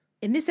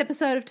In this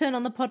episode of Turn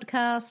On the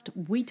Podcast,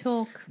 we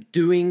talk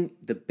doing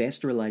the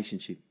best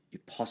relationship you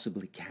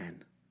possibly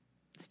can.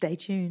 Stay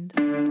tuned.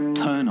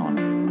 Turn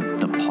On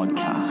the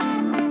Podcast.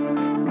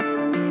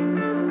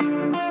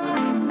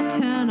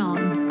 Turn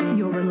on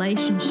your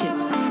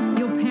relationships,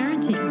 your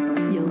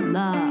parenting, your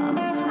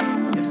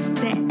love, your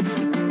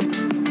sex.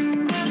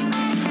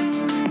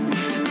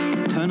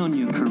 Turn on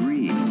your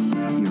career,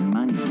 your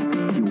money,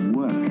 your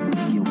work,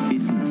 your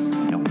business,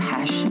 your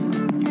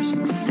passion, your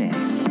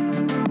success.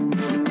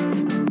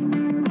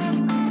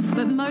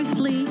 But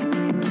mostly,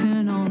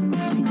 turn on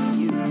to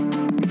you.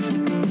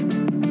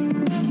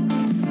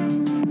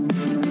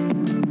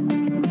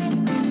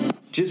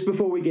 Just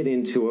before we get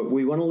into it,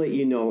 we want to let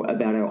you know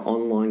about our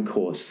online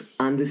course,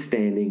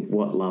 Understanding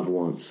What Love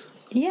Wants.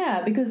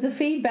 Yeah, because the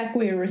feedback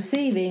we're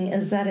receiving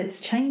is that it's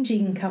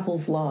changing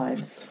couples'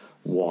 lives.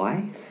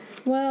 Why?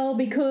 Well,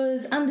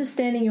 because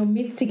understanding your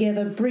myth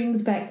together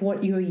brings back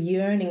what you're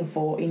yearning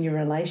for in your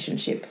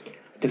relationship.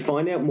 To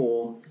find out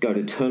more, go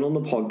to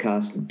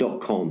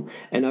turnonthepodcast.com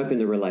and open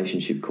the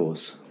relationship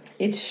course.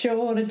 It's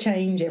sure to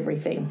change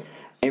everything.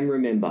 And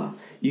remember,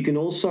 you can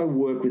also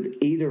work with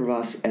either of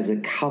us as a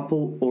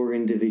couple or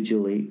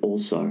individually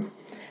also.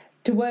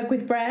 To work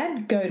with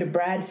Brad, go to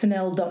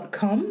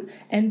bradfennell.com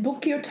and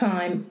book your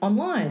time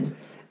online.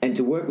 And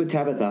to work with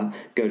Tabitha,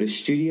 go to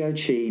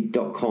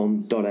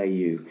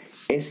studiochi.com.au,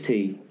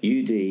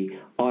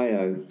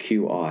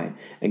 STUDIOQI,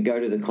 and go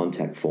to the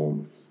contact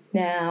form.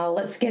 Now,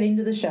 let's get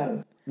into the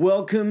show.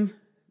 Welcome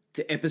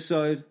to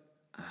episode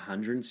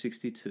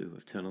 162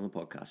 of Turn On the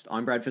Podcast.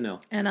 I'm Brad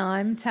Fennell. And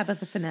I'm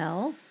Tabitha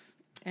Fennell.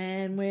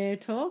 And we're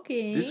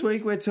talking... This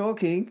week we're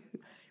talking,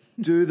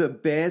 do the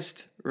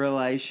best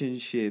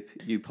relationship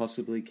you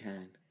possibly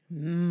can.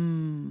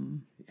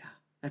 Yeah,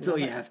 that's all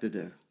you have to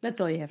do.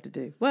 That's all you have to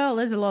do. Well,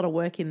 there's a lot of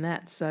work in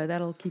that, so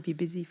that'll keep you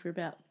busy for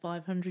about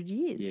 500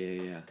 years.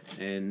 Yeah.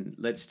 And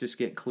let's just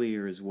get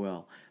clear as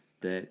well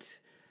that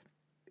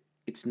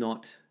it's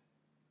not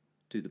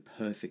do the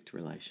perfect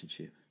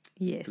relationship.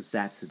 Yes. Because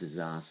that's a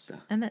disaster.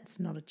 And that's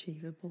not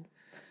achievable.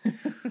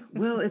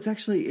 Well, it'll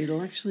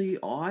actually,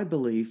 I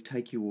believe,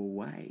 take you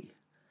away.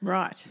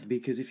 Right.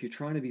 Because if you're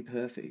trying to be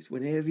perfect,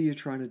 whenever you're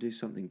trying to do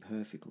something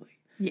perfectly,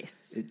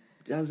 Yes. it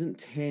doesn't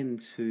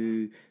tend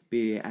to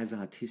be as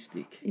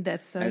artistic,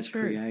 That's so as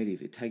true.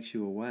 creative. It takes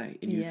you away,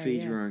 and you Yeah,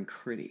 feed yeah. your own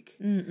critic.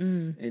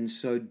 And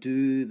so,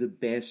 do the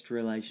best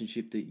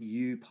relationship that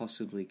you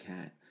possibly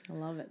can, I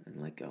love it. and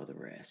let go of the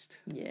rest.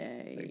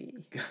 Yay.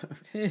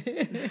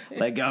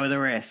 Let go of the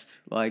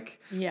rest.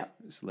 Yep.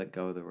 Just let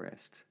go of the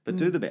rest. But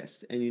do the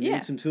best, and you Yeah,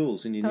 need some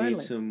tools, and you totally.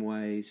 need some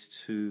ways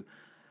to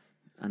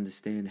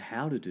understand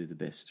how to do the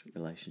best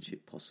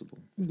relationship possible.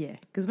 Yeah,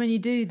 because when you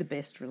do the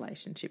best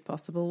relationship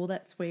possible, well,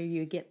 that's where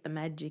you get the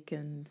magic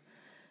and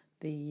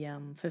the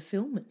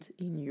fulfillment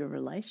in your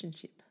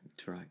relationship.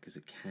 That's right, because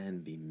it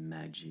can be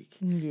magic.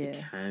 Yeah.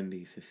 It can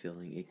be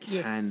fulfilling. It can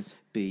Yes.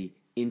 be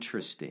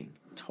interesting,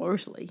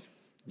 Totally.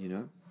 you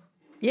know?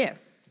 Yeah.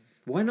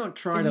 Why not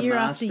try For to year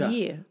after master?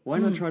 year. Why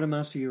not try to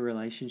master your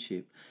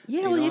relationship?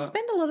 Yeah, well, you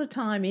spend a lot of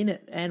time in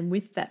it and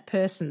with that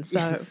person. So,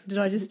 Yes. did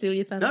I just steal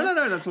your thunder? No,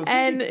 that's what I was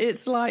And thinking.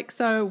 it's like,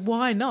 so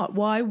why not?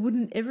 Why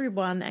wouldn't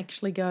everyone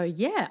actually go,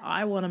 yeah,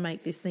 I want to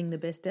make this thing the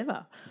best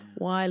ever?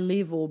 Why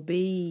live or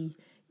be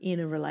in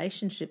a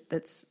relationship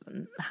that's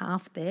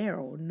half there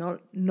or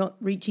not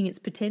reaching its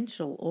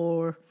potential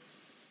or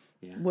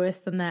worse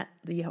than that,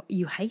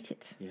 you hate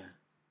it? Yeah.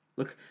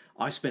 Look,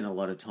 I spent a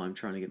lot of time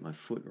trying to get my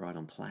foot right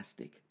on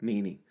plastic,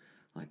 meaning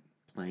like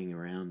playing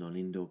around on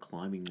indoor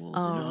climbing walls.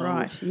 Oh,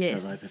 right,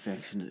 yes. Hello,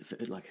 perfection.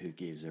 Like, who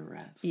gives a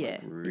rat's? Yeah,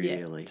 Like, really?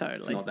 yeah, totally.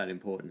 It's not that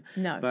important.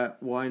 No. But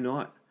why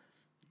not?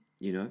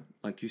 You know,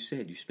 like you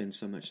said, you spend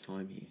so much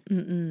time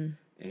here.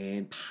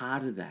 And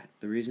part of that,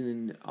 the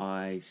reason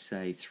I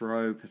say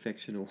throw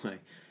perfection away,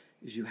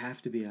 is you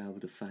have to be able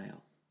to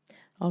fail.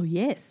 Oh,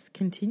 yes,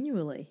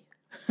 continually.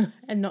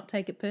 And not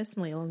take it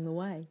personally along the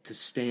way. To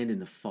stand in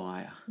the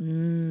fire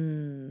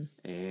and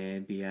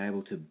be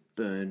able to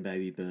burn,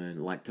 baby,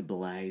 burn, like to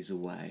blaze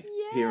away.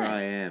 Yeah. Here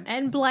I am.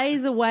 And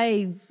blaze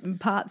away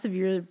parts of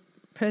your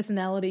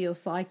personality or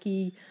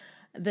psyche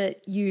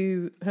that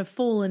you have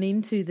fallen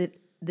into that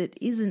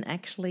isn't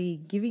actually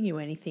giving you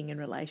anything in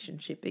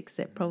relationship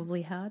except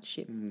probably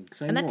hardship.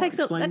 Say And that more. takes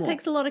Explain more.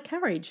 takes a lot of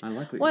courage. I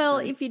like what you're well,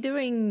 saying. if you're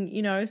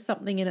doing,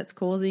 something and it's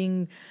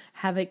causing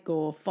havoc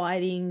or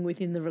fighting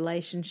within the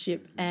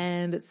relationship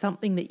and it's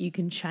something that you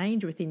can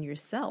change within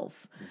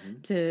yourself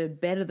to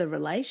better the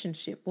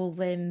relationship, well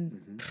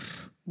then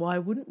why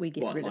wouldn't we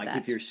get What, rid of like that?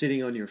 if you're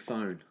sitting on your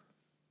phone?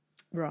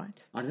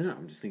 Right. I don't know.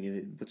 I'm just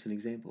thinking, what's an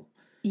example?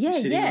 Yeah,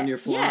 You're sitting on your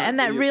flight and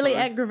that with your really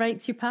phone.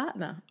 aggravates your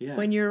partner Yeah.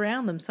 when you're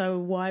around them. So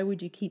why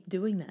would you keep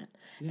doing that?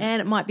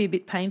 And it might be a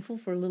bit painful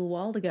for a little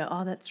while to go,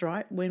 oh, that's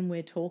right, when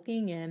we're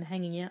talking and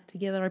hanging out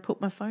together, I put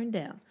my phone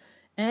down.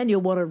 And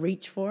you'll want to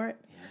reach for it.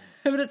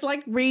 But it's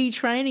like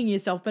retraining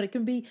yourself. But it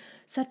can be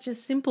such a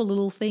simple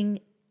little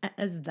thing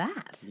as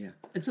that. Yeah.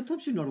 And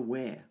sometimes you're not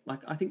aware. Like,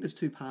 I think there's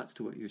two parts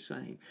to what you're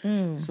saying.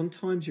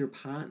 Sometimes your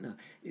partner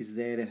is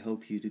there to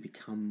help you to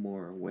become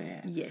more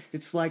aware. Yes.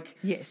 It's like,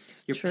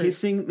 yes, you're true.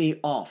 pissing me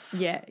off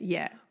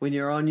Yeah. when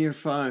you're on your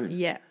phone.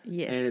 Yeah.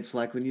 Yes. And it's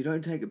like, when you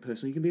don't take it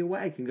personally, you can be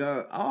awake and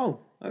go, oh,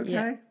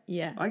 okay.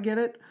 Yeah. I get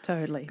it.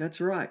 Totally. That's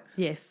right.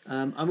 Yes.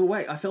 I'm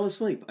awake. I fell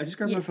asleep. I just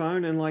grabbed my Yes.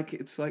 phone and like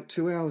it's like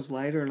 2 hours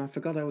later and I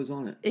forgot I was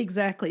on it.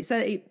 Exactly. So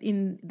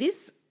in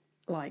this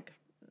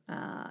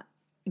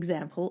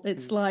example,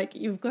 it's like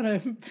you've got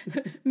to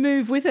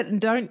move with it and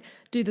don't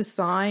do the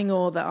sighing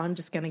or the I'm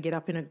just going to get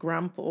up in a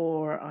grump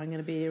or I'm going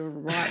to be a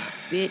right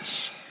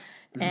bitch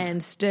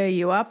and stir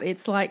you up.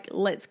 It's like,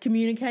 let's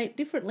communicate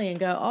differently and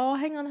go, oh,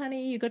 hang on,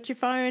 honey, you got your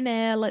phone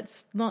there.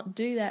 Let's not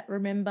do that,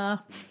 remember?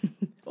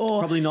 Or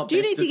Probably not do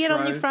you best need to to get on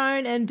throw- your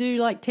phone and do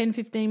like 10,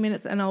 15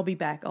 minutes and I'll be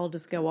back. I'll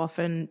just go off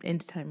and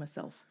entertain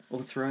myself.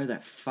 Or throw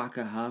that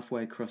fucker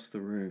halfway across the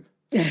room.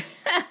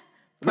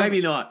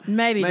 Maybe not.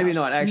 Maybe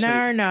not.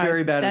 Actually, No.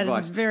 very bad That is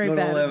advice. very not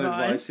bad all our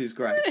advice. advice is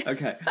great.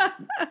 Okay.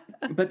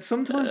 But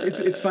sometimes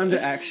it's fun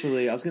to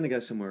actually. I was going to go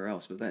somewhere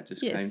else, but that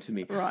just Yes, came to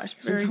me. right,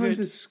 very Sometimes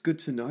good. it's good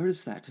to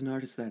notice that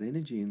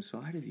energy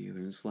inside of you,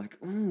 and it's like,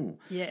 oh,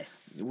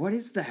 Yes. what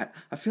is that?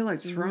 I feel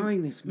like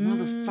throwing this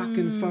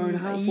motherfucking phone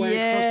halfway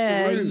across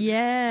Yeah, the room.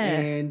 yeah.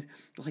 And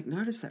like,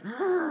 notice that.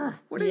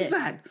 What is Yes,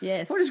 that?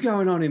 yes. What is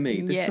going on in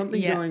me? There's Yeah,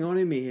 something yeah. going on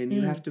in me, and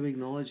you have to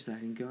acknowledge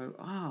that and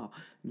go,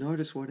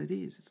 notice what it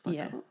is. It's like,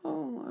 Yeah.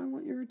 oh, I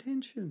want your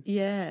attention.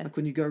 Yeah. Like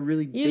when you go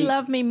really You deep.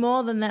 love me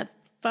more than that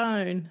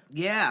phone.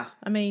 Yeah.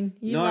 I mean,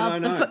 you No,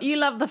 love no. you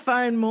love the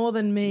phone more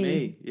than me.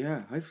 Me,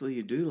 yeah. Hopefully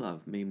you do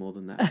love me more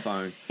than that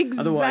phone. Exactly.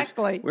 Otherwise,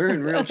 we're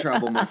in real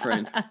trouble, my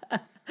friend.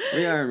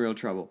 We are in real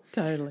trouble.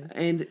 Totally.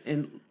 And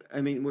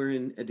I mean, we're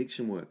in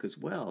addiction work as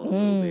well a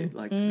little bit.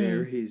 Like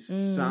there is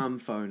some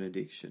phone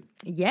addiction.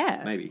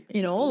 Yeah. Maybe,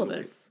 In just a all of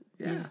little us.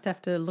 bit. Yeah. You just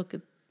have to look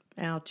at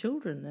our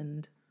children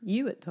and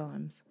you at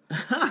times.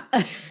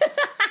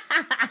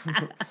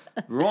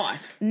 Right.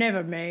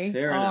 Never me.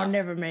 Fair oh, enough.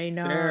 never me.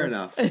 No. Fair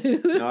enough.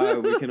 No,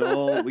 we can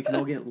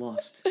all get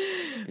lost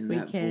in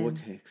that can.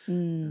 vortex,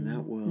 in that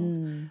world.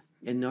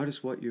 And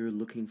notice what you're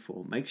looking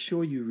for. Make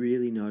sure you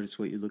really notice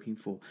what you're looking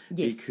for.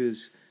 Yes.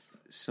 Because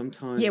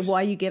sometimes... Yeah,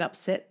 why you get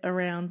upset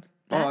around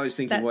Oh, that. I was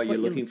thinking That's what you're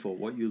looking for.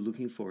 What you're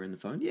looking for in the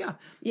phone. Yeah.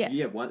 Yeah.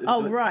 Yeah. One,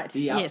 Oh, right. The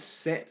Yes.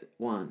 upset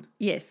one.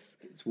 Yes.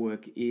 Its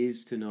work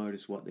is to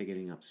notice what they're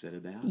getting upset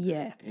about.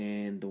 Yeah.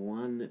 And the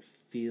one that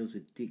feels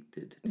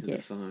addicted to the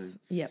Yes. phone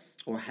Yep.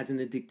 or has an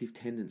addictive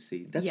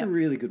tendency. That's Yep. a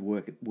really good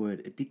word,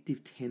 addictive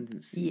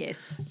tendency.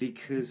 Yes.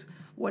 Because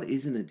what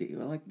is an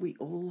addictive? Like, we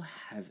all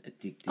have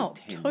addictive Oh,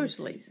 tendencies.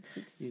 totally.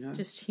 It's you know?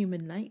 just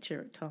human nature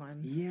at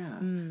times. Yeah.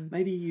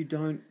 Maybe you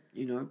don't,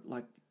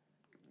 like,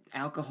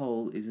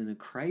 alcohol isn't a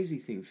crazy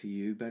thing for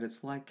you, but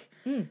it's like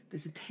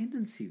there's a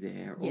tendency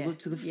there. Or Yeah, look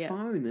to the yeah.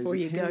 phone. There's Or a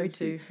you go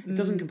tendency. to. It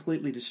doesn't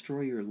completely destroy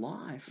your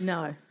life.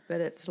 No,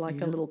 but it's like You a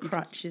know, little you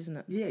crutch, isn't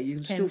it? Yeah, you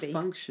can Can still be.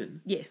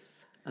 function.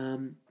 Yes.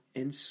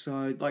 And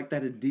so, like,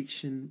 that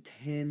addiction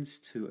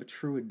a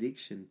true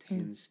addiction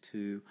tends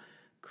to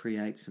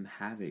create some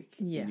havoc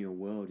Yeah. in your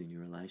world, in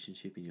your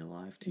relationship, in your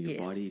life, to your Yes.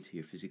 body, to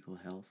your physical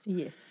health.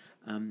 Yes.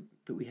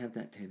 But we have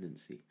that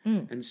tendency.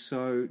 And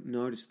so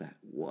notice that.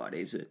 What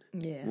is it?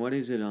 Yeah. What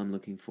is it I'm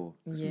looking for?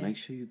 So Yeah. make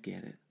sure you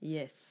get it.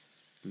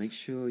 Yes. Make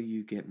sure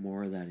you get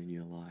more of that in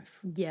your life.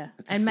 Yeah.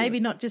 That's a And maybe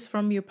flirt. not just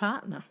from your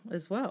partner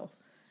as well.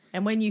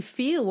 And when you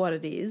feel what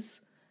it is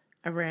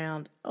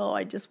around, oh,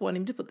 I just want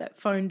him to put that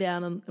phone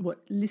down and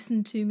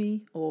listen to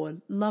me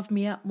or love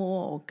me up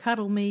more or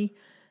cuddle me,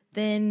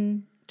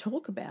 then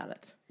talk about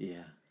it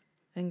Yeah.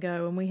 and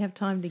go, when we have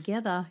time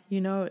together,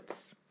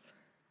 it's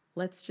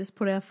let's just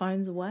put our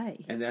phones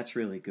away. And that's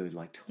really good.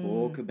 Like,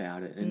 talk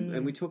about it.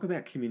 And we talk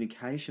about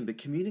communication, but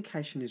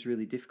communication is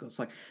really difficult. It's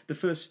like the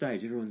first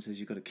stage, everyone says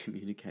you've got to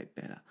communicate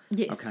better.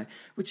 Yes. Okay.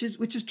 Which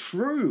is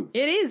true.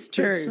 It is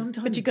true. But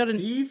sometimes But you got to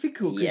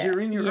difficult because Yeah, you're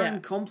in your yeah.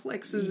 own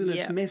complexes and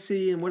it's Yeah.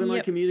 messy and what am I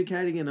Yep.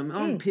 communicating and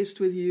I'm pissed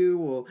with you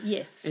or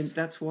Yes. and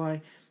that's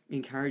why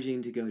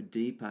encouraging to go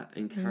deeper,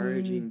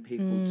 encouraging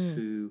people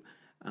to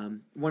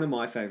one of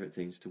my favorite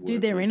things to work do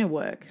their with, inner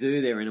work.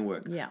 do their inner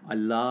work. Yeah. I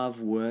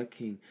love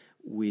working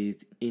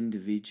with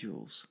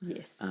individuals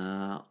Yes.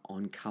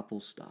 on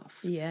couple stuff.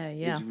 Yeah,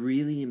 yeah. It's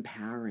really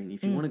empowering.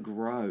 If you want to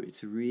grow,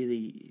 it's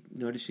really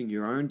noticing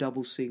your own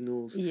double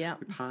signals, Yeah.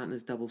 your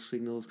partner's double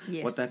signals,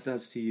 Yes. what that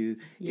does to you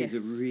is Yes.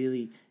 a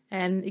really...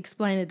 And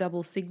explain a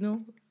double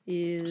signal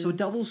is... So a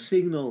double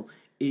signal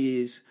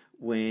is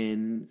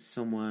when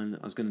someone...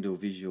 I was going to do a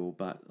visual,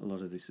 but a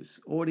lot of this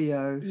is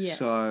audio. Yeah.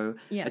 So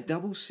Yeah. a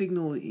double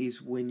signal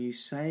is when you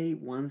say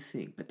one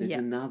thing, but there's Yeah.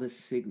 another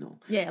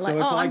signal. Yeah, So like,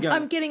 if I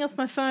I'm getting off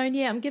my phone.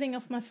 Yeah, I'm getting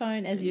off my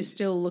phone as you're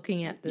still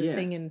looking at the Yeah.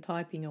 thing and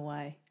typing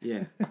away.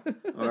 Yeah.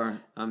 Or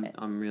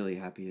I'm really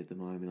happy at the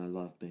moment. I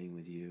love being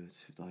with you.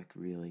 It's like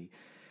really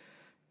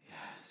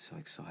so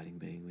exciting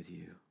being with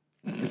you.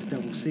 It's a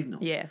double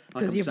signal. Yeah, Like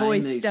because I'm your saying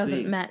voice these doesn't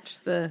things. match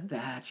the...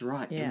 That's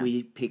right. Yeah. And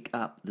we pick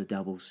up the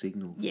double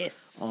signals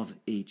Yes. of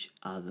each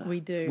other. We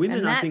do. Women,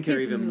 And I that think, are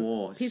even pisses-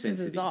 more pisses us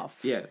sensitive. off.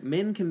 Yeah,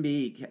 men can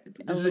be...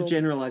 This is a little-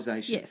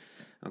 generalization.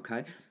 Yes.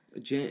 Okay?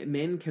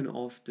 Men can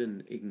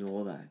often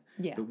ignore that.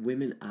 Yeah. But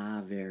women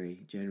are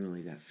very,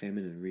 generally, that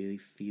feminine really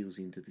feels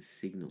into the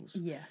signals.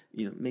 Yeah.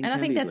 You know, men And I can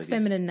think be that's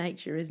oblivious. feminine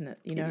nature, isn't it?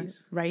 You know,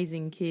 is.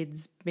 raising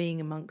kids,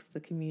 being amongst the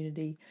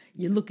community,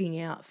 you're looking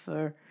out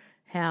for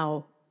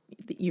how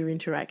your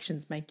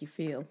interactions make you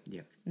feel.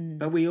 Yeah.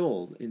 But we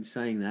all, in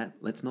saying that,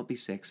 let's not be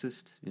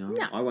sexist. You know,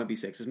 No. I won't be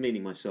sexist,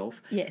 meaning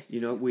myself. Yes.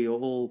 You know, we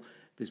all,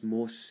 there's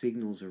more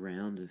signals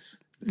around us.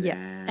 Yeah.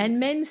 than- And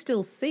men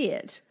still see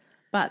it,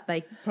 but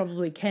they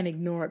probably can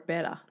ignore it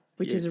better,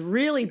 which is Yes.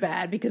 really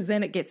bad because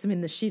then it gets them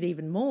in the shit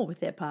even more with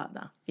their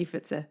partner if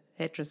it's a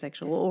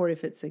heterosexual or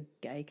if it's a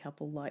gay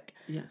couple, like,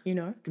 Yeah. you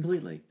know.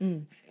 Completely.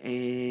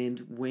 And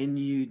when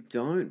you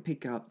don't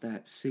pick up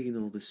that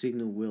signal, the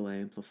signal will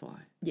amplify.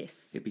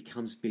 Yes. It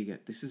becomes bigger.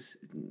 This is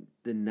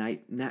the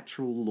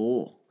natural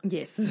law.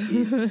 Yes.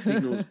 Is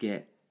signals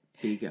get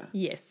bigger.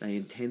 Yes. They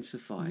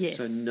intensify. Yes.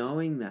 So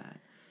knowing that,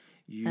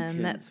 you And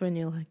can... that's when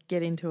you'll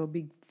get into a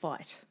big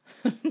fight.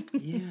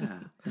 Yeah,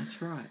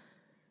 that's right.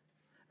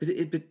 But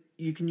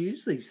you can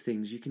use these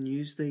things. You can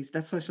use these.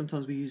 That's why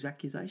sometimes we use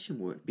accusation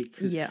work,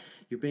 because Yeah.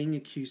 you're being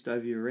accused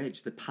over your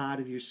edge. The part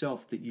of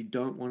yourself that you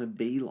don't want to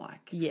be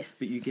like. Yes.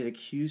 But you get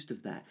accused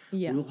of that.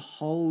 Yeah. We'll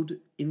hold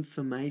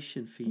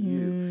information for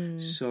you.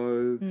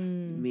 So,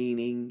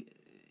 meaning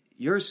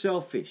you're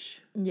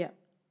selfish. Yeah.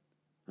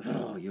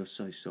 Oh, you're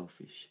so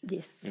selfish.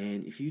 Yes.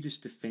 And if you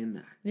just defend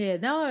that, Yeah.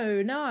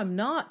 No, I'm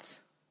not.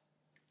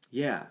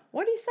 yeah.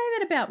 Why do you say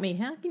that about me?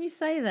 How can you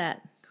say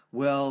that?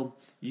 Well,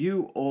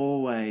 you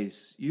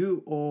always, I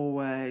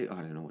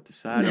don't know what to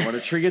say. I don't want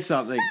to trigger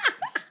something.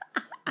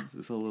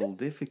 This is a little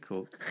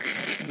difficult.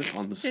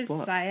 On the Just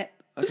spot. say it.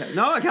 Okay.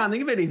 No, I can't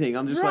think of anything.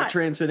 I'm just like Right.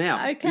 trancing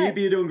out. Okay.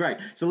 You're doing great.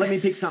 So let me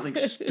pick something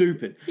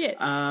stupid. Yes.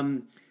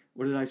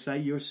 What did I say?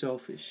 You're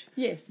selfish.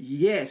 Yes.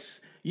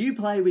 Yes. You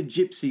play with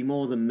Gypsy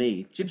more than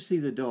me.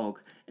 Gypsy the dog.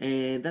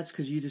 And that's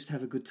because you just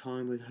have a good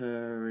time with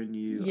her and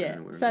you... I Yeah. don't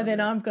know where So I'm then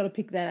going. I've got to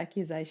pick that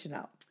accusation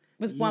up.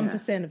 It was Yeah.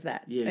 1% of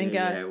that. Yeah, and go,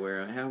 yeah.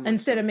 Where, how am I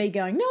instead of selfish? me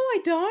going, no, I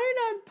don't.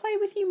 I play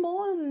with you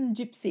more than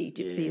Gypsy.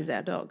 Gypsy Yeah. is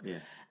our dog. Yeah.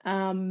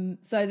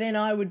 So then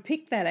I would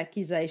pick that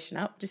accusation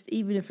up, just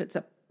even if it's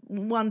a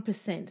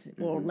 1%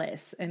 or Mm-hmm.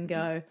 less, and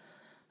go,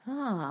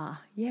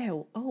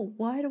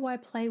 why do I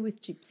play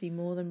with Gypsy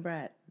more than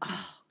Brad?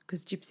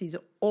 Because Gypsy's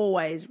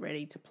always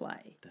ready to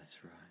play. That's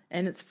right.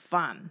 And it's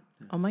fun.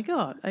 Oh my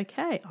God,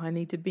 okay, I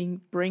need to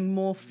bring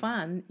more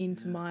fun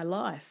into my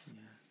life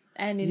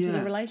and into the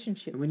Yeah.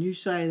 relationship. And when you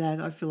say that,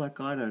 I feel like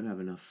I don't have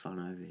enough fun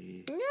over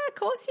here. Yeah, of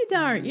course you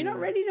don't. You're not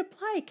ready to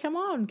play. Come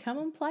on, come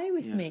and play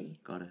with me.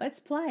 got it. Let's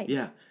play.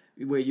 Yeah,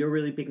 where you're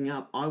really picking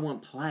up, I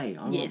want play.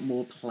 I Yes. want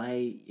more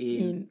play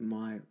in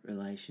my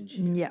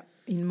relationship. Yeah,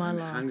 in my I'm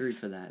life. hungry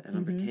for that, and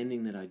I'm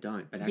pretending that I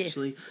don't. But Yes.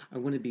 actually, I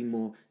want to be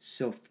more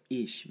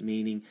selfish,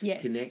 meaning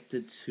Yes.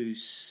 connected to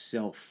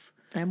self.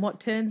 And what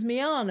turns me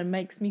on and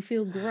makes me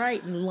feel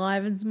great and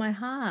livens my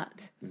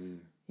heart. Mm.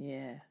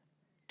 Yeah.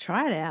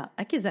 Try it out.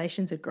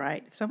 Accusations are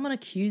great. If someone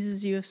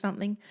accuses you of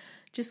something,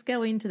 just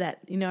go into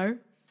that,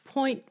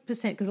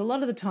 0.%, because a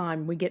lot of the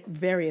time we get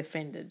very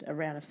offended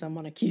around if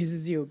someone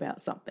accuses you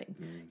about something.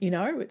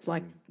 It's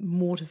like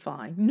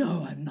mortifying.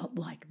 No, I'm not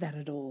like that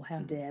at all. How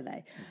dare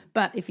they?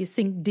 But if you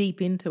sink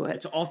deep into it,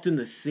 It's often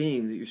the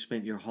thing that you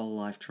spent your whole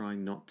life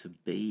trying not to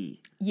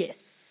be.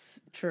 yes,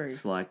 true.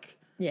 It's like,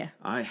 Yeah.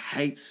 I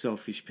hate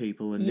selfish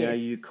people, and now Yes.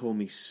 you call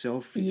me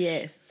selfish.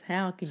 Yes.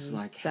 How can It's you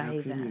like, say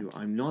how can that? you?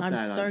 I'm not I'm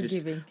that. so I just,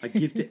 giving. I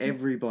give to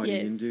everybody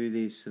Yes. and do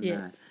this and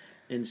Yes.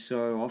 that. And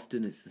so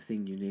often it's the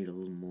thing you need a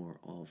little more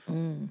of.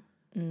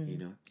 You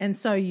know, And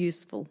so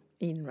useful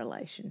in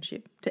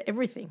relationship to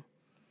everything.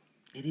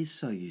 it is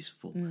so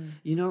useful.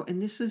 Mm.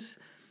 And this is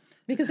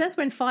Because that's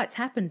when fights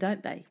happen,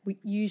 don't they?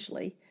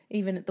 Usually,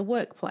 even at the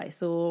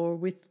workplace or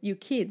with your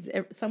kids,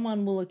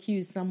 someone will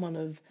accuse someone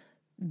of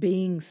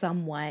being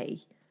some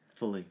way.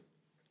 fully.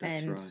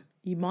 That's and right.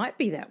 you might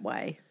be that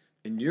way.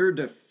 And you're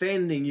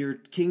defending your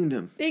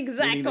kingdom. Meaning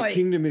Exactly. the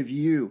kingdom of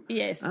you.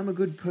 Yes. I'm a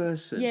good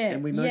person. Yeah,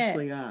 And we yeah.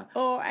 mostly are.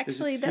 Or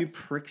actually, There's a few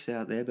that's... pricks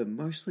out there, but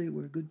mostly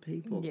we're good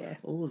people. Yeah.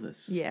 All of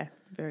us. Yeah,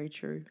 very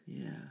true.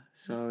 Yeah.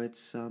 So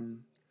it's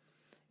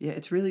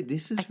it's really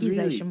this is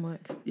Accusation really,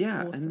 work.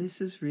 Yeah, Awesome. and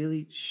this is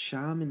really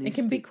shamanistic. It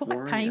can be quite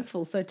warrior.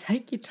 painful, so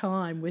take your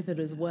time with it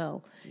as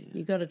well.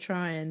 You got to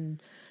try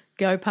and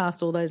go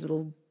past all those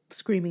little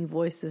screaming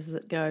voices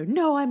that go,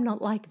 "No, I'm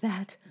not like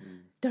that.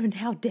 Don't,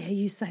 how dare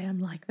you say I'm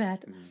like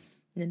that?" And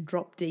then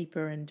drop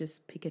deeper and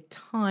just pick a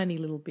tiny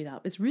little bit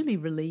up. It's really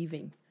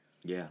relieving,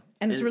 Yeah.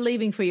 and it's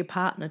relieving for your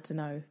partner to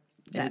know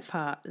that it's-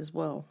 part as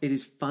well. It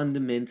is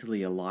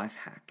fundamentally a life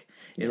hack.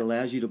 It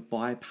allows you to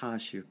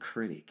bypass your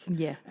critic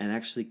Yeah. and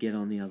actually get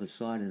on the other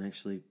side and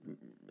actually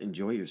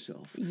enjoy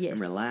yourself Yes, and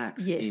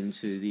relax yes.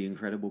 into the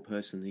incredible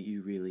person that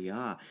you really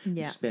are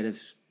Yeah. instead of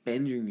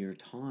spending your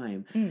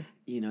time,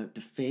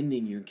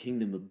 defending your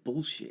kingdom of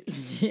bullshit.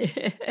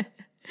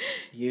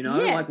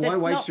 Like, why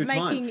waste your time?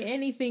 Not making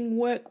anything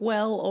work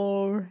well,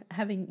 or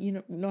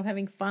having, not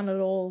having fun at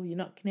all. You're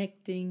not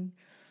connecting.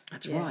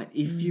 That's right.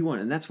 If you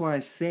want, and that's why I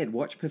said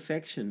watch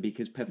Perfection,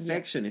 because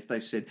Perfection, if they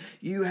said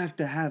you have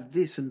to have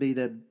this and be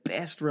the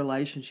best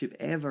relationship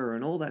ever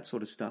and all that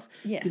sort of stuff,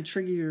 you can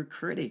trigger your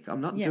critic. I'm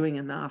not doing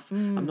enough.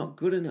 I'm not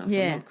good enough.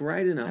 I'm not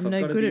great enough. I've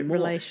got to be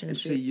more. And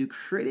so your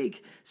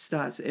critic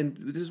starts, and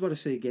this is what I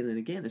see again and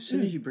again. As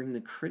soon as you bring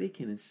the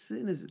critic in, as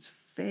soon as it's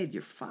fed,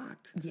 you're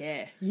fucked.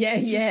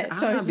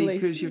 Totally.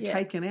 Because you're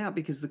taken out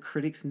because the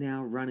critic's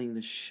now running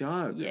the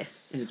show.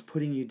 Yes. And it's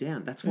putting you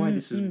down. That's why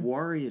this is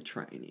warrior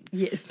training.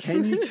 Yes.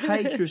 Can you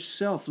take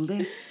yourself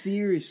less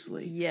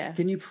seriously? Yeah.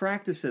 Can you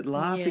practice it,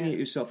 laughing at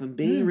yourself and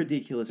being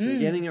ridiculous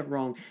and getting it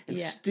wrong and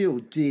still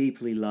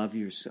deeply love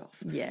yourself?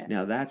 Yeah.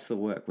 Now, that's the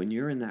work. When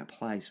you're in that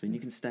place, when you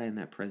can stay in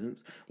that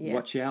presence,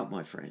 watch out,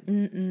 my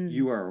friend.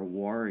 You are a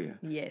warrior.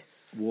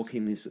 Yes.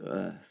 Walking this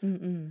earth.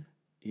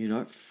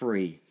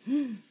 Free.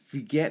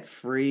 Forget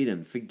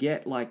freedom.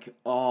 Forget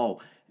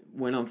I'll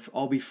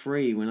be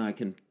free when I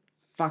can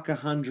fuck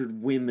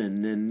 100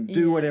 women and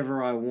do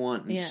whatever I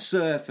want and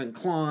surf and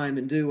climb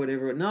and do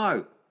whatever.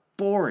 No,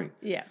 boring.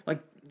 Yeah.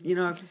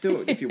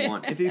 Do it if you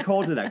want. If you're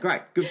called to that,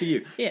 great, good for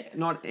you. Yeah.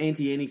 Not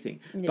anti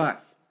anything. Yes. But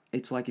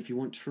it's like if you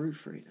want true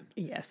freedom.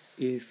 Yes.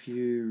 If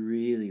you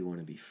really want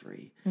to be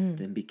free,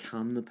 then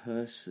become the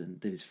person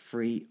that is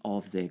free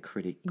of their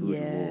critic. Good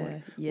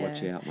Lord.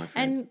 Watch out, my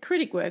friend. And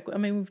critic work,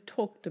 we've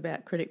talked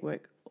about critic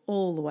work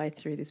all the way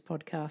through this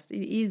podcast.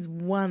 It is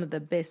one of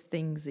the best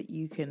things that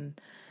you can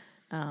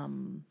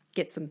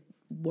get some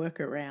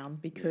work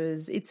around,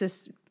 because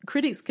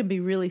critics can be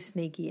really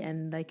sneaky,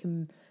 and they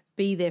can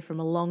be there from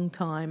a long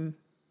time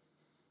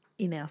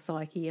in our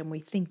psyche, and we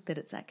think that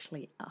it's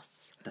actually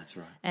us. That's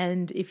right.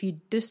 And if you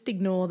just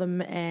ignore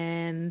them,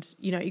 and,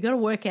 you got to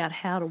work out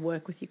how to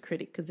work with your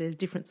critic, because there's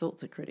different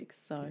sorts of critics.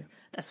 So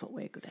that's what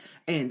we're good at.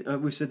 And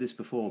we've said this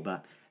before,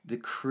 but the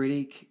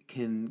critic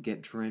can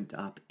get dreamt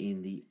up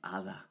in the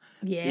other.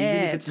 Yeah,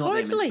 even if it's not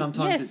them, and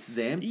sometimes it's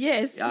them.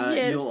 Yes,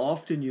 You'll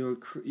often your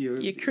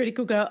critic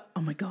will go,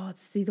 oh my God,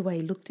 see the way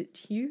he looked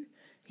at you?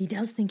 He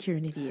does think you're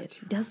an idiot.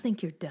 He does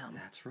think you're dumb.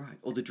 That's right.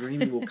 Or the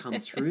dreaming will come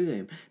through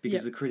them,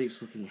 because the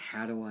critic's looking,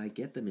 how do I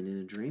get them? And in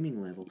a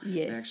dreaming level,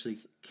 they actually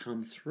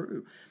come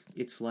through.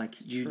 It's like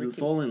you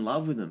fall in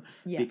love with them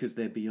because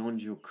they're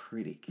beyond your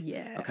critic.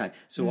 Yeah. Okay,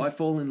 so I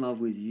fall in love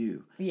with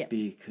you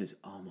because,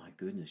 oh my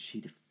goodness, she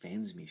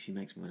defends me. She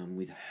makes me, when I'm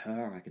with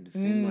her, I can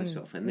defend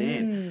myself. And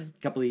then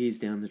a couple of years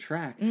down the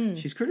track,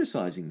 she's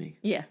criticizing me.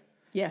 Yeah.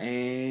 Yeah.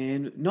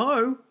 And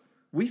no,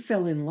 we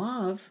fell in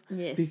love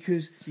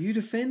because you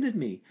defended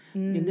me.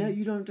 And now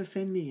you don't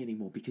defend me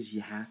anymore, because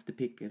you have to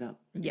pick it up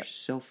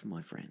yourself,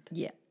 my friend.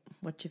 Yeah.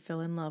 What you fell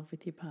in love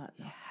with your partner.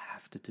 You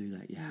have to do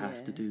that. You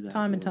have to do that.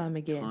 Time and time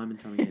again. Time and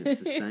time again.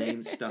 It's the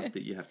same stuff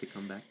that you have to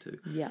come back to.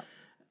 Yeah.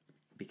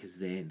 Because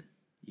then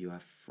you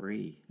are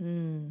free.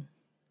 And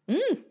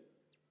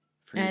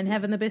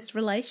having the best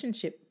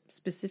relationship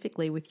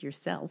specifically with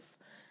yourself.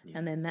 Yeah.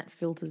 And then that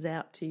filters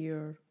out to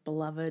your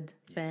beloved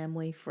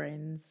family,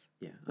 friends.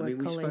 Yeah, I mean,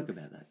 we spoke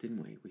about that,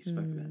 didn't we? We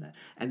spoke about that.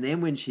 And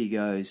then when she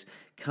goes,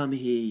 come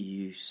here,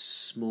 you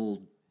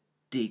small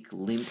dick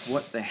limp,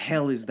 what the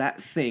hell is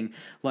that thing?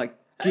 Like,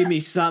 give me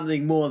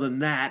something more than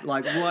that.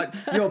 Like, what?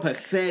 You're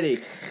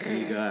pathetic. And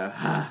you go,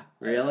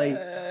 really?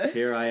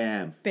 Here I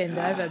am. Bend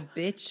over,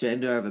 bitch.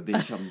 Bend over,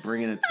 bitch. I'm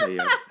bringing it to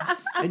you.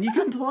 And you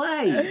can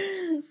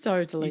play.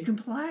 Totally. You can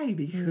play,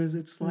 because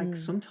it's like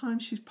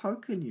sometimes she's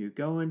poking you,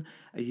 going,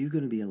 are you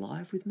going to be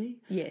alive with me?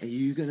 Yes. Are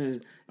you going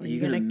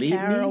to meet me?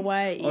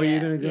 Away? Or are you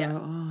going to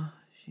go, oh,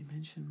 she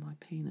mentioned my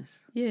penis.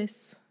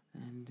 Yes.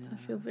 And I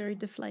feel very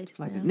deflated.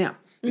 Now,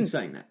 in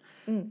saying that,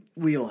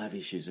 we all have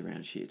issues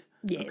around shit.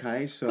 Yes.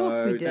 Okay, so of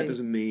course we do. That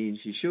doesn't mean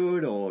she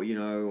should, or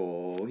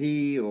or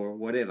he, or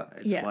whatever.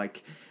 It's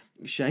like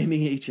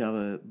shaming each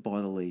other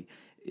bodily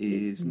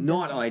is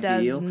not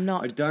ideal. Does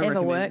not I don't ever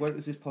recommend. Work. What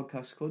was this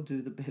podcast called?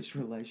 Do the best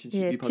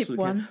relationship you tip possibly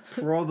one.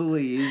 can.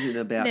 Probably isn't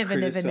about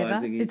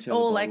criticizing each It's other.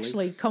 all bodily.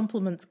 actually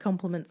compliments.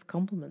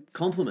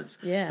 Compliments.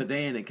 Yeah. But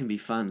then it can be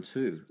fun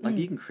too. Like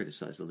you can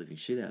criticize the living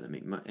shit out of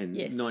me, and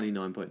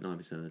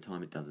 99.9% of the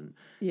time it doesn't.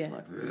 Yeah. It's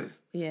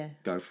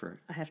like, go for it.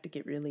 I have to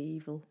get really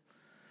evil.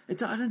 I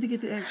don't think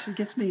it actually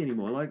gets me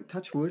anymore. Like,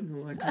 touch wood.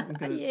 Like, I'm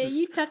gonna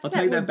you touch I'll that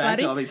take wood, that back.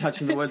 buddy. I'll be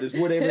touching the wood. There's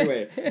wood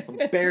everywhere.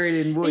 I'm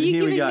buried in wood. Are you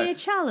Here we giving go. me a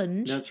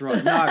challenge? That's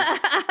right.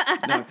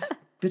 No.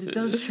 But it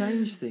does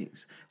change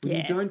things when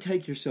you don't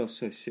take yourself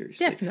so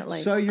seriously. Definitely.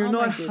 So you're Oh,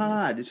 my not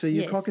hard. goodness. So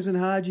your cock isn't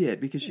hard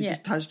yet, because she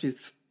just touched you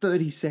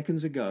 30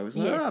 seconds ago. It's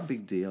like,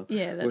 big deal.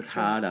 Yeah, that's Work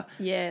harder.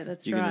 Yeah,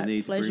 that's You're right. going to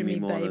need Pleasure to bring me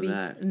more baby. than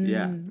that.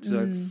 Yeah.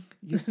 So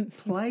you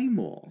play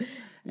more.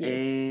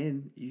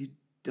 And you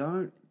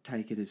don't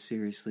take it as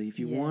seriously. If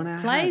you want to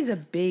Play's a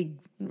big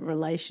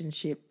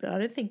relationship. I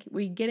don't think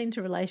we get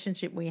into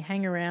relationship, we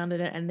hang around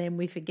in it, and then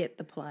we forget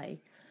the play.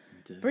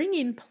 Bring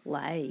in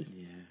play.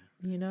 Yeah.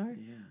 You know?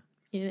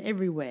 Yeah.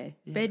 Everywhere.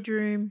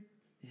 Bedroom.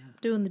 Yeah.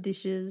 Doing the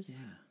dishes. Yeah.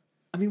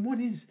 I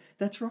mean,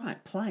 that's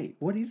right, play.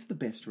 What is the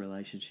best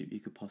relationship you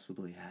could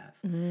possibly have?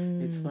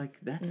 It's like,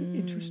 that's an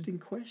interesting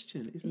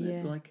question, isn't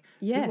it? Like,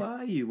 who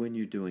are you when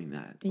you're doing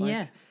that?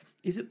 Like,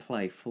 is it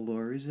playful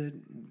or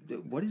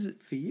what is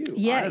it for you?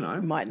 Yeah, I don't know.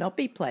 it might not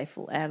be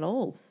playful at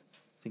all.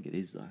 I think it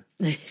is, though.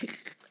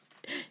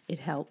 It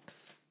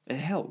helps. It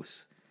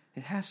helps.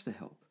 It has to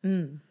help.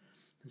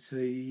 So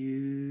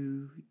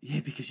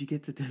because you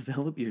get to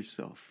develop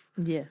yourself.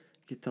 Yeah.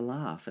 Get to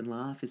laugh, and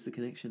laugh is the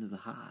connection of the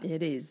heart.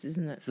 It is,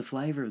 isn't it? It's the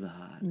flavour of the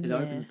heart. It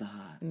opens the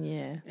heart.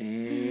 Yeah.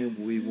 And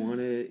we want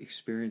to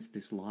experience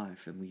this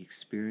life, and we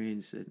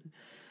experience it.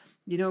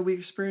 You know, we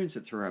experience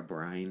it through our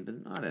brain, but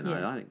I don't know.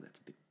 Yeah. I think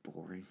that's a bit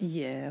boring.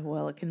 Yeah,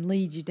 well, it can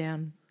lead you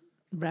down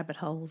rabbit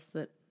holes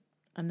that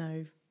I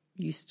know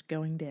used to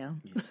going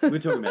down. Yeah. We're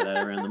talking about that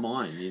around the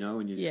mind, you know,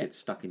 when you just get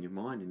stuck in your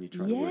mind and you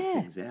try to work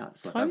things out.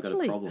 It's like, I've got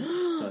a problem,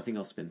 so I think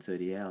I'll spend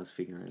 30 hours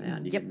figuring it out,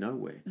 and you get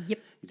nowhere. Yep.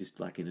 You're just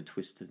like in a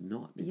twisted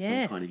knot. It's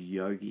some kind of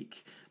yogic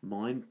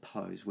mind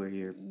pose where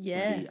you're with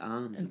the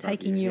arms and above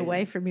taking your you head.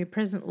 away from your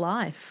present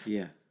life.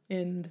 Yeah.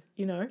 And,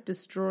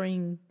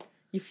 destroying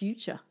your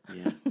future.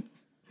 Yeah.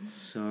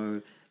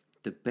 So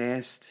the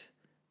best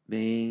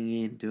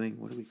doing,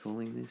 what are we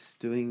calling this?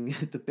 Doing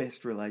the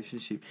best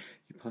relationship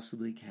you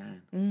possibly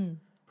can.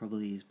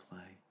 Probably is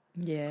play.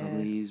 Yeah.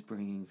 Probably is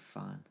bringing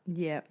fun.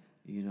 Yeah.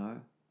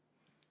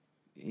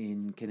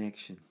 In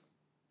connection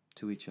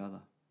to each other.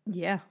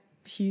 Yeah.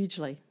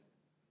 Hugely.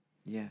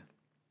 Yeah.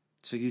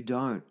 So you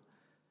don't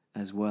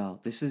as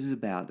well. This is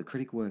about, the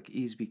critic work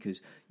is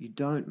because you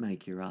don't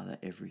make your other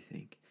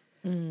everything.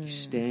 You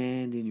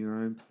stand in your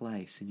own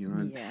place, in your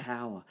own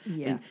power.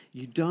 Yeah. And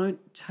you don't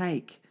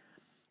try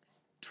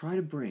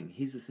to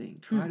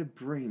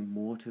bring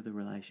more to the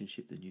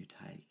relationship than you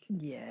take.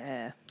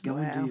 Yeah. Go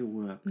and do your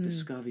work,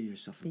 discover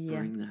yourself, and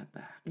bring that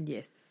back.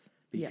 Yes.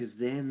 Because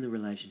then the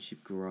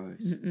relationship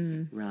grows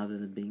rather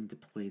than being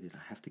depleted. I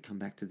have to come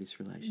back to this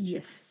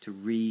relationship to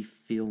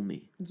refill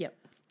me. Yep.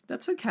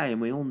 That's okay, and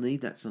we all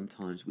need that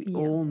sometimes. We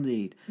all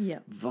need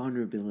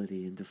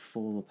vulnerability and to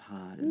fall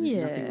apart, and there's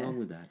nothing wrong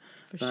with that.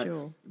 But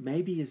sure.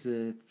 maybe as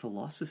a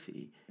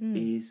philosophy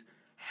is,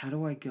 how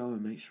do I go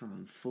and make sure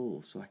I'm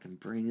full so I can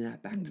bring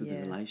that back to the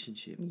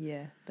relationship?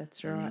 Yeah,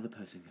 that's And right. the other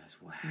person goes,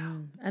 wow.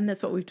 And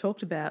that's what we've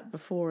talked about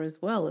before as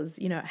well, is,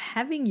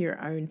 having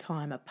your own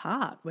time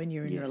apart when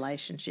you're in a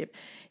relationship.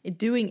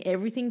 Doing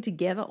everything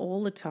together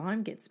all the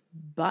time gets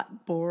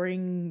butt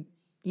boring,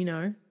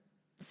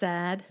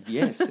 sad.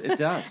 Yes, it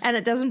does. And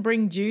it doesn't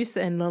bring juice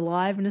and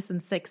aliveness and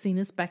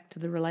sexiness back to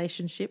the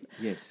relationship.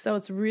 Yes. So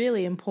it's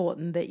really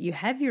important that you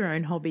have your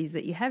own hobbies,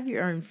 that you have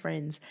your own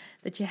friends,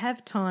 that you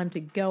have time to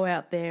go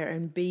out there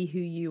and be who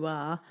you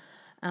are,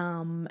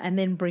 and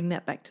then bring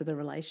that back to the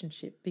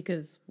relationship,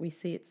 because we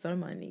see it so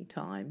many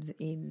times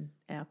in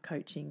our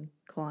coaching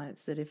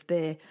clients that if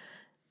they're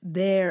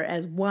there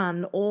as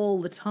one all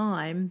the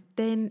time,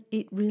 then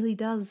it really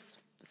does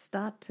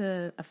start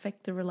to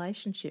affect the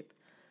relationship.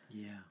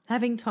 Yeah.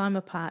 Having time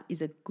apart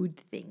is a good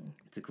thing.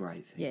 It's a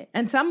great thing. Yeah,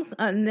 and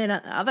then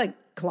other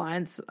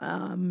clients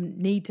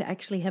need to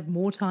actually have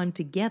more time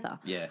together.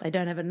 Yeah. They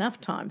don't have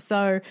enough time.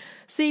 So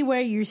see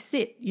where you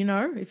sit,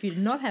 if you're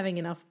not having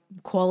enough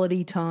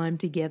quality time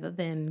together,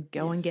 then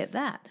go and get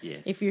that.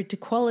 Yes. If you're to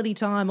quality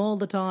time all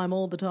the time,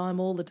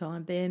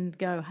 then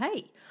go,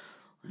 hey,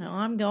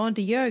 I'm going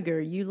to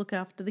yoga, you look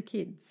after the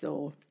kids,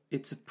 or...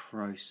 It's a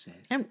process.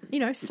 And,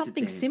 It's a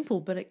something dance.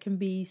 simple, but it can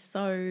be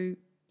so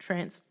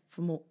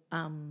transforming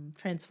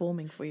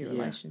for your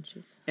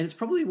relationship. And it's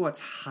probably what's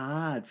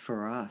hard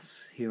for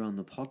us here on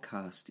the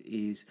podcast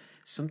is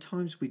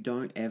sometimes we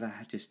don't ever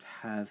just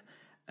have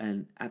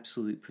an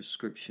absolute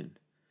prescription.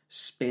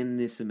 Spend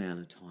this amount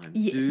of time.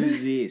 Yes. Do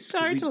this.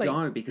 'Cause Totally. we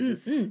don't,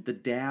 because it's the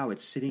Tao,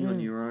 it's sitting on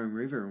your own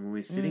river. And when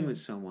we're sitting with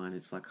someone,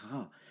 it's like,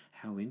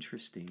 how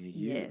interesting are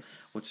you?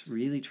 Yes. What's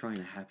really trying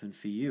to happen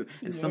for you?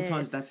 And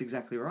sometimes that's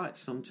exactly right.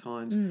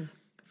 Sometimes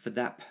for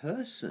that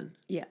person,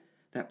 Yeah,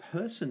 that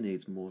person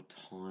needs more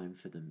time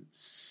for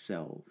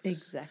themselves.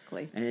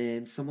 exactly.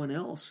 And someone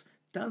else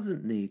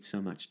doesn't need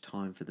so much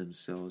time for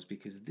themselves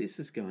because this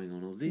is going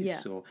on or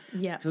this. So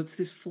it's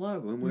this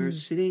flow, and we're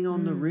sitting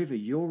on the river,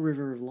 your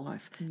river of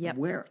life. Yep.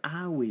 Where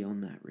are we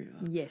on that river?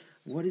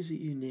 Yes. What is it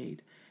you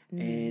need?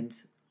 And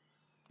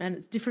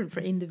it's different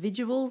for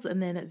individuals,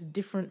 and then it's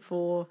different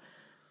for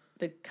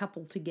the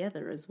couple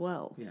together as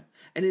well. yeah,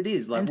 and it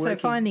is like And working,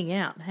 so finding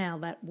out how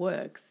that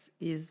works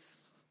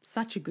is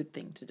such a good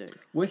thing to do.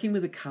 working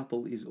with a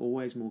couple is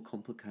always more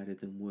complicated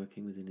than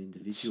working with an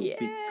individual Yes.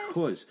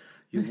 because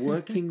you're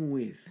working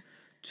with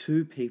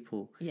two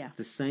people Yeah. at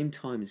the same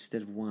time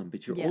instead of one,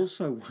 but you're Yeah.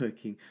 also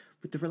working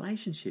with the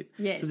relationship.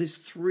 Yes. So there's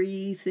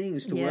three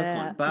things to work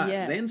Yeah, on. But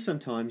yeah. then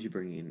sometimes you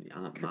bring in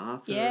Aunt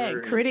Martha. Yeah,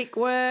 and critic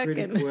work.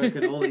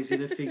 and all these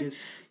inner figures.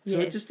 So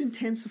it Yes. just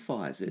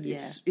intensifies it.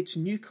 Yeah. It's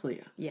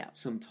nuclear Yeah.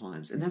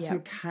 sometimes. And that's Yeah.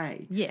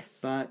 okay.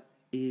 Yes. But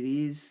it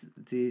is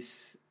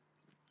this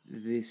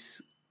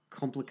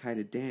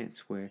complicated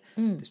dance where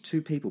there's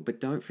two people. But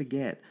don't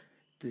forget,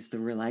 there's the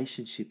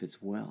relationship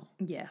as well.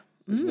 Yeah.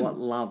 is what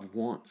love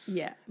wants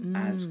Yeah.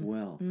 as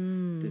well,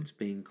 that's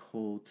being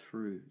called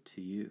through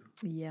to you.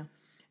 Yeah.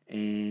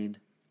 And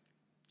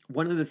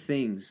one of the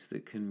things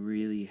that can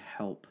really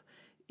help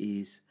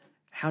is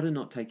how to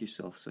not take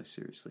yourself so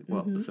seriously.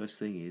 Well, the first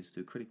thing is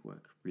do critic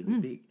work, really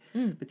big.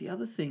 But the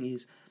other thing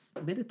is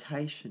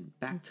meditation,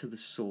 back to the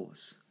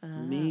source,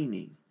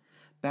 meaning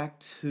back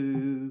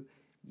to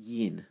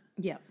yin,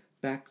 Yeah.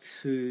 back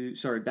to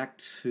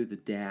the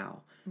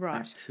Tao, Right.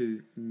 back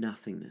to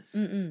nothingness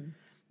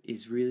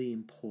is really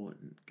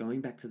important.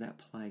 Going back to that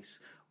place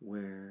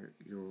where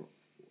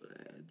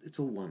it's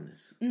all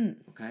oneness,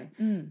 okay?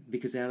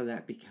 Because out of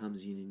that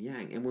becomes yin and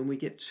yang. And when we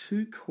get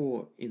too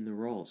caught in the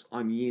roles,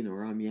 I'm yin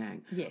or I'm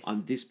yang, Yes.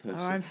 I'm this person,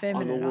 Or I'm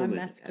feminine, I'm a woman, I'm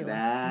masculine.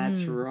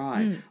 that's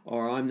right,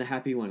 or I'm the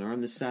happy one, or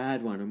I'm the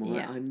sad one, or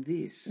Yeah. I'm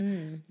this.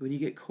 When you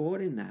get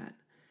caught in that,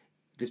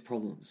 there's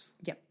problems.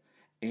 Yep.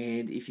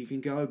 And if you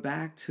can go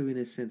back to, in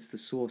a sense, the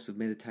source of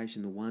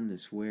meditation, the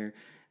oneness, where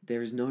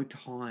there is no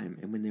time,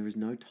 and when there is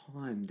no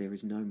time, there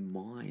is no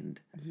mind.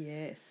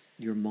 Yes.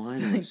 Your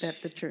mind Ain't is...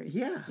 that the truth?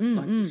 Yeah.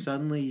 Like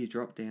suddenly you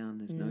drop down,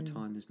 there's no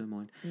time, there's no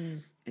mind.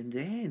 And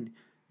then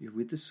you're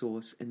with the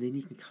source, and then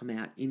you can come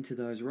out into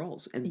those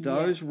roles. And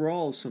those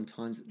roles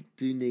sometimes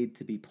do need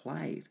to be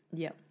played.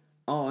 Yep.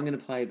 Oh, I'm going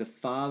to play the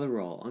father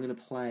role. I'm going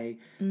to play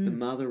the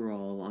mother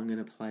role. I'm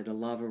going to play the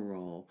lover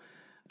role.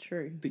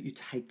 True. But you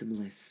take them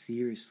less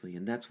seriously,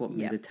 and that's what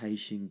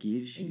meditation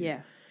gives you.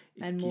 Yeah.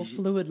 It And more gives you-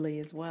 fluidly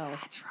as well.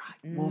 That's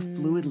right. More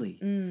fluidly.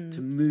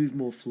 To move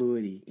more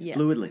fluidly. Yeah.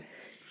 Fluidly.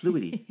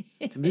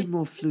 To move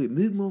more fluid.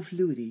 Move more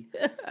fluidly.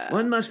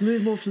 One must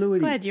move more fluidly.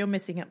 Glad you're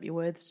messing up your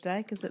words today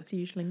because that's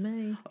usually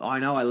me. I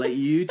know, I let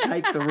you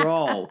take the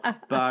role,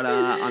 but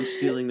I'm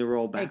stealing the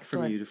role back from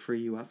Excellent. you to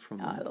free you up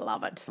from I that.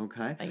 love it.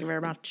 Okay? Thank you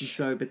very much.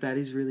 So, but that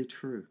is really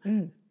true.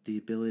 The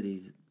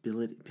ability.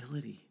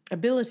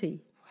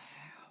 Ability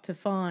to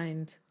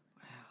find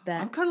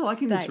that I'm kind of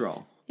liking this state.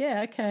 role.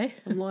 Yeah, okay.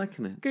 I'm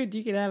liking it. Good,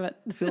 you can have it.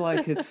 I feel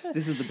like this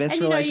is the best And you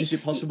know,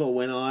 relationship possible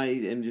when I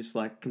am just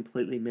like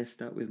completely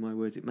messed up with my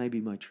words. It may be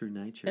my true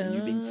nature, and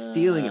you've been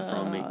stealing it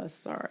from me. Oh,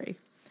 sorry.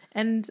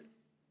 And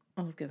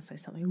I was going to say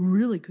something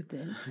really good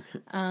then.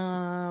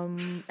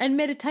 And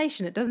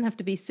meditation. It doesn't have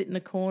to be sit in a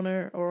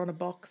corner or on a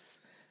box,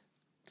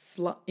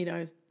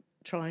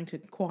 trying to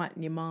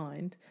quieten your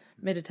mind.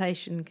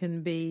 Meditation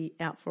can be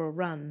out for a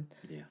run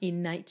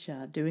in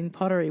nature, doing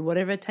pottery,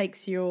 whatever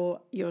takes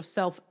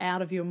yourself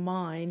out of your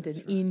mind and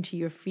into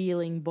your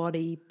feeling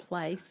body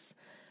place.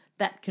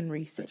 That can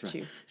reset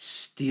you.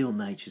 Steal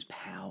nature's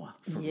power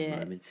for a Yeah.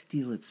 moment.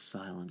 Steal its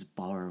silence.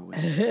 Borrow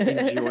it.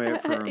 Enjoy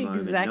it for a moment.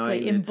 Exactly.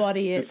 knowing that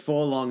Embody it.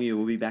 Before long, you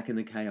will be back in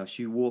the chaos.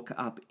 You walk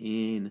up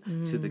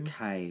to the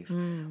cave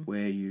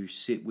where you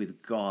sit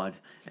with God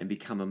and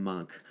become a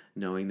monk,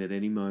 knowing that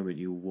any moment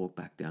you will walk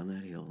back down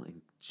that hill and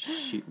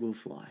shit will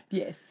fly.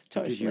 Yes,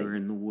 totally. Because you're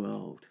in the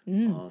world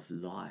of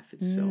life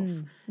itself.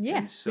 Yeah,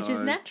 And so, which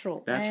is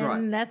natural. That's and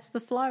right. that's the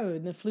flow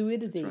and the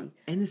fluidity. Right.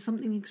 And there's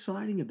something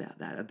exciting about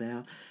that,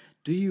 about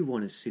do you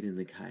want to sit in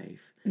the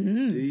cave? Do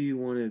you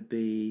want to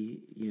be,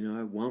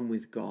 one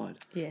with God?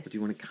 Yes. Or do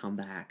you want to come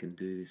back and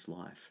do this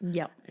life?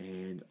 Yep.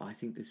 And I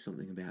think there's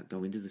something about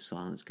go into the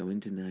silence, go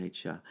into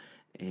nature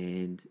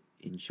and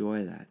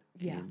enjoy that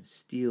and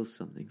steal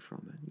something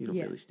from it. You're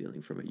not really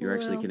stealing from it. You're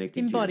actually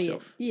connecting embody to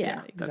yourself. it. Yeah,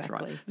 That's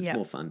exactly. right. It's Yeah.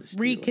 more fun to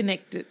steal it.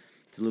 Reconnect it.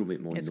 It's a little bit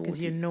more It's naughty.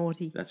 because you're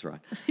naughty. That's right.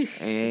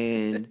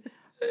 And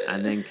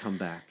then come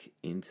back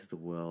into the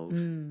world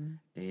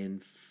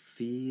and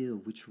feel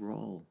which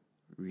role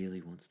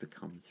really wants to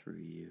come through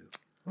you.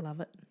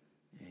 Love it.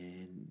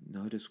 And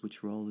notice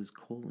which role is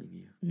calling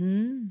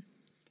you.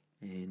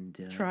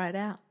 And Try it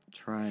out.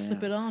 try it Slip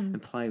out it on.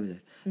 and play with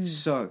it.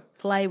 So,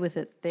 Play with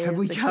it. There's have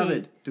we the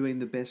covered key. doing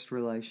the best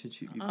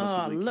relationship you Oh,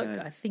 possibly look, can?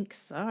 I think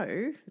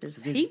so. There's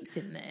So heaps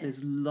in there.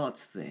 There's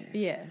lots there.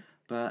 Yeah.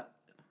 But,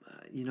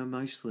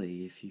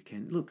 mostly if you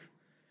can, look,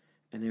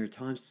 and there are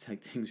times to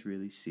take things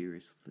really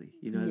seriously.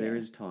 There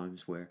is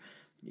times where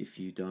if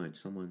you don't,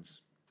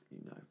 someone's,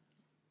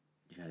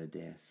 you've had a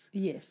death.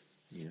 Yes.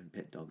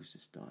 Pet dog's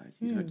just died.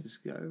 You don't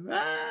just go,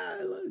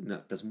 no,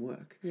 it doesn't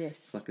work. Yes.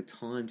 It's like a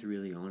time to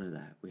really honour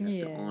that. We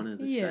have to honour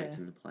the Yeah. states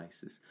and the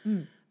places.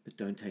 But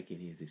don't take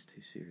any of this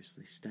too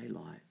seriously. Stay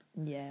light.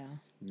 Yeah.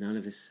 None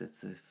of us, that's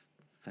the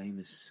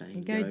famous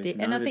saying Go goes, deep.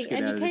 none And I of us think, get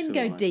and out you of this can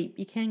go alive. deep.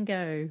 You can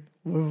go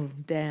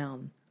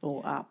down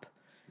or up,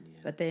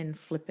 but then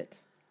flip it.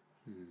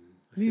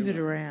 Move it I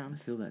around.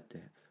 feel that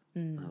depth. I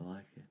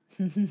like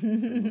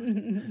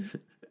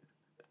it.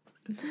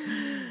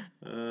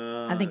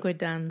 I think we're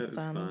done, That was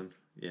son. fun.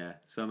 Yeah,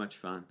 so much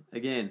fun.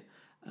 Again,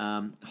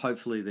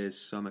 hopefully there's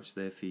so much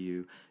there for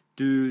you.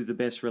 Do the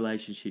best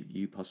relationship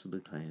you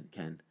possibly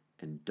can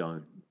and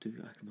don't do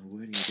my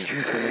wording again. I'm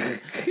gonna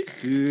say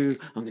it again.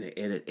 I'm going to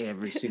edit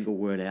every single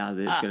word out of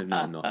it. It's going to no,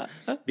 I'm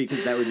not,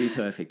 because that would be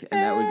perfect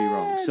and that would be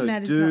wrong. So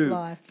that is do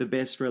not life. the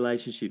best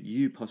relationship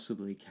you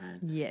possibly can.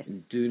 Yes.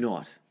 And do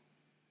not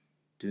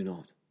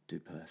do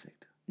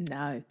perfect.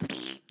 No.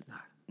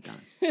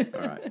 Done.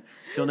 All right.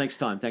 Till next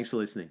time. Thanks for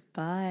listening.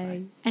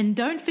 Bye. And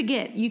don't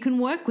forget, you can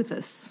work with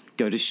us.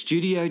 Go to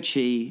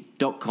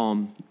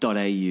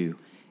studioqi.com.au.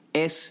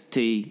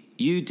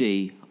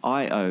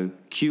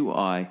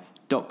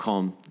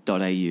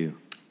 studioqi.com.au.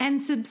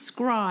 And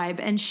subscribe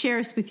and share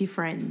us with your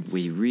friends.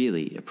 We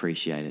really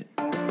appreciate it.